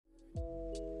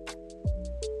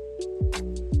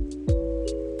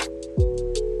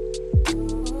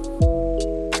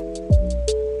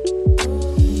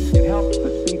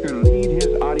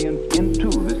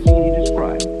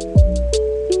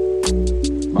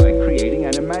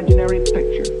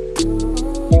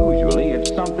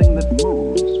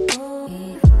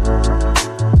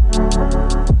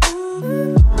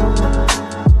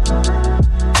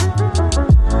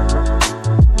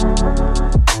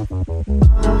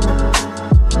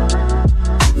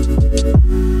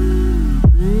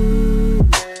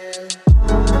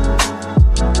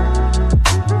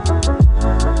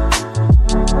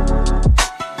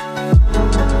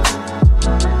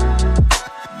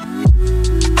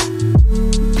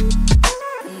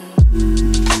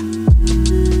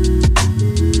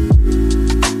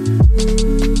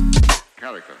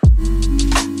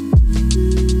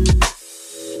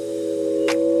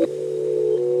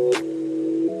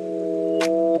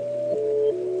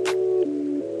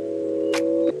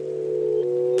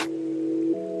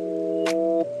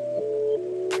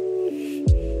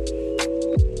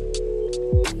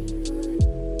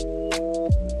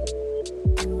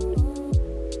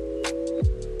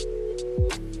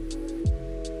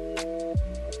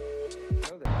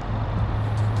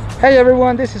Hey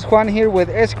everyone, this is Juan here with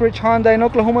Eskridge Honda in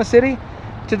Oklahoma City.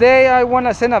 Today I want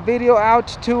to send a video out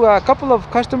to a couple of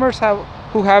customers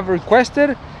who have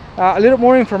requested a little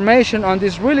more information on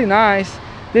this really nice.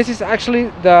 This is actually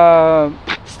the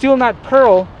steel nut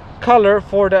pearl color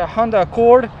for the Honda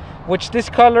Accord, which this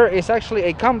color is actually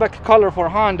a comeback color for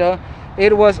Honda.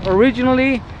 It was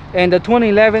originally in the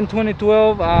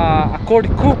 2011-2012 Accord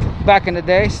Coupe back in the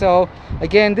day. So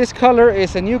again, this color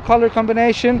is a new color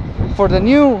combination for the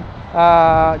new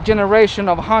generation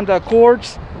of Honda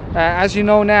Accords. As you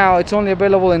know now, it's only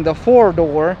available in the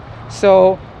 4-door.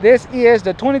 So this is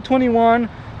the 2021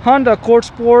 Honda Accord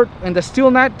Sport in the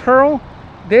steel nut pearl.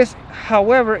 This,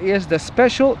 however, is the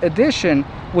special edition,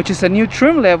 which is a new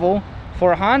trim level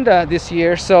for Honda this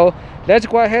year. So let's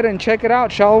go ahead and check it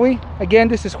out, shall we? Again,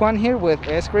 this is Juan here with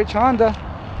Eskridge Honda.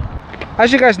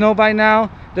 As you guys know by now,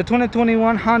 the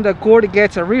 2021 Honda Accord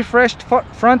gets a refreshed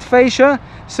front fascia.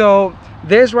 So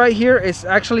this right here is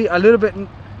actually a little bit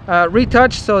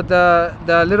retouched. So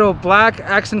the little black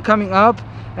accent coming up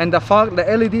and the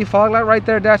LED fog light right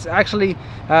there, that's actually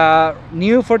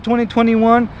new for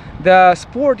 2021. The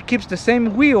Sport keeps the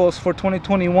same wheels for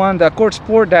 2021, the Accord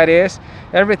Sport that is.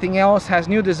 Everything else has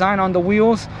new design on the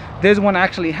wheels. This one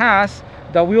actually has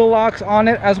the wheel locks on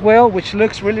it as well, which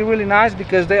looks really nice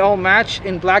because they all match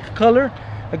in black color.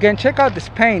 Again, check out this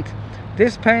paint.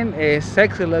 This paint is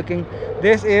sexy looking.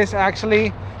 This is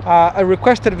actually a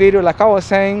requested video, like I was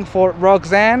saying, for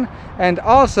Roxanne. And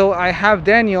also I have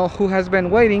Daniel, who has been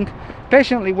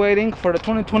patiently waiting for the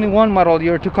 2021 model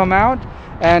year to come out,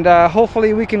 and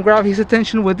hopefully we can grab his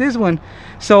attention with this one.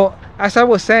 So as I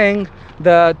was saying,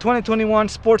 the 2021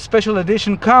 Sport Special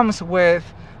Edition comes with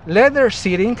leather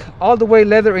seating, all the way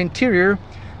leather interior.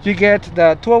 You get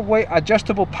the 12-way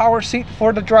adjustable power seat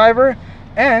for the driver,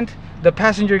 and the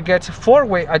passenger gets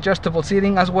 4-way adjustable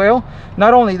seating as well.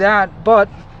 Not only that, but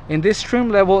in this trim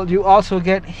level you also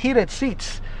get heated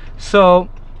seats. So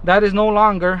that is no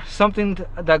longer something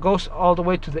that goes all the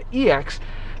way to the EX.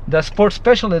 The Sport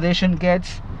Special Edition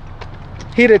gets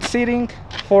heated seating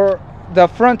for the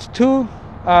front two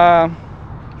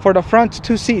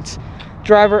seats,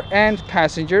 driver and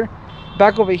passenger.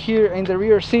 Back over here in the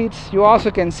rear seats, you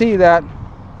also can see that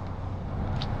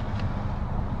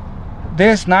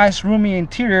this nice roomy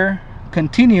interior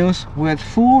continues with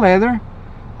full leather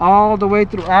all the way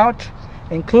throughout,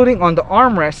 including on the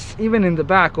armrests, even in the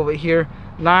back over here.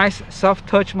 Nice soft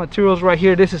touch materials right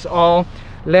here. This is all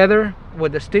leather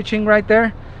with the stitching right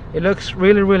there. It looks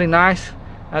really nice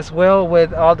as well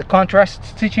with all the contrast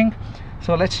stitching.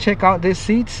 So let's check out these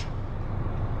seats.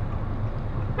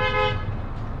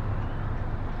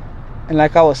 And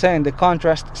like I was saying, the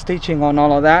contrast stitching on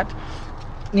all of that.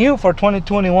 New for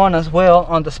 2021 as well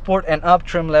on the Sport and Up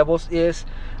trim levels is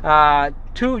 2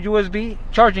 USB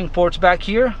charging ports back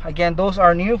here. Again, those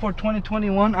are new for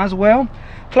 2021 as well,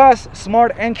 plus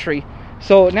smart entry.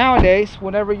 So nowadays,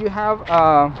 whenever you have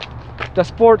the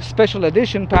Sport Special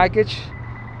Edition package,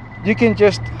 you can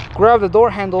just grab the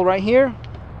door handle right here,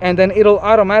 and then it'll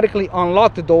automatically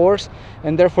unlock the doors,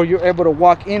 and therefore you're able to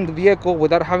walk in the vehicle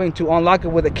without having to unlock it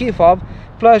with a key fob.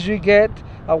 Plus you get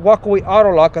a walkaway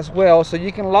auto lock as well, so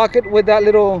you can lock it with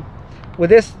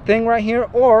this thing right here,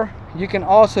 or you can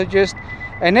also just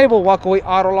enable walkaway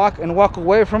auto lock and walk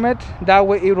away from it. That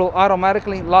way it will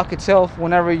automatically lock itself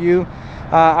whenever you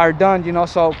are done, you know.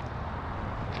 So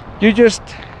you just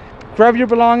grab your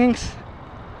belongings,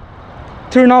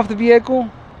 turn off the vehicle,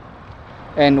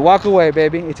 and walk away,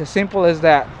 baby. It's as simple as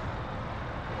that.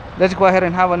 Let's go ahead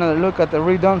and have another look at the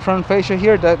redone front fascia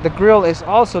here. The grille is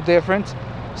also different.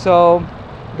 So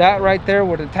that right there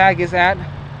where the tag is at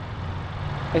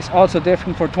is also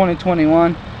different for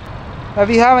 2021. If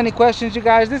you have any questions, you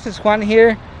guys, this is Juan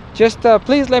here. Just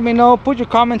please let me know. Put your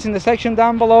comments in the section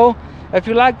down below. If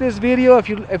you like this video, if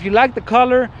you like the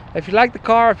color, if you like the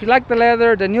car, if you like the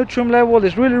leather, the new trim level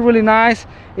is really nice.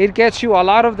 It gets you a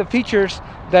lot of the features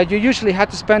that you usually have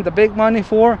to spend the big money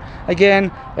for.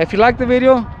 Again, if you like the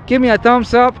video, give me a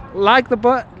thumbs up, like the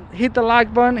button, hit the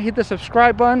like button, hit the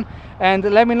subscribe button, and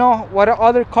let me know what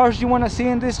other cars you want to see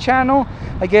in this channel.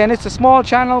 Again, it's a small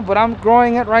channel, but I'm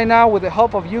growing it right now with the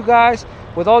help of you guys,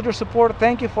 with all your support.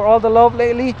 Thank you for all the love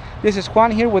lately. This is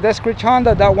Juan here with Eskridge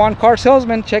Honda, that one car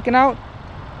salesman, checking out.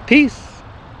 Peace.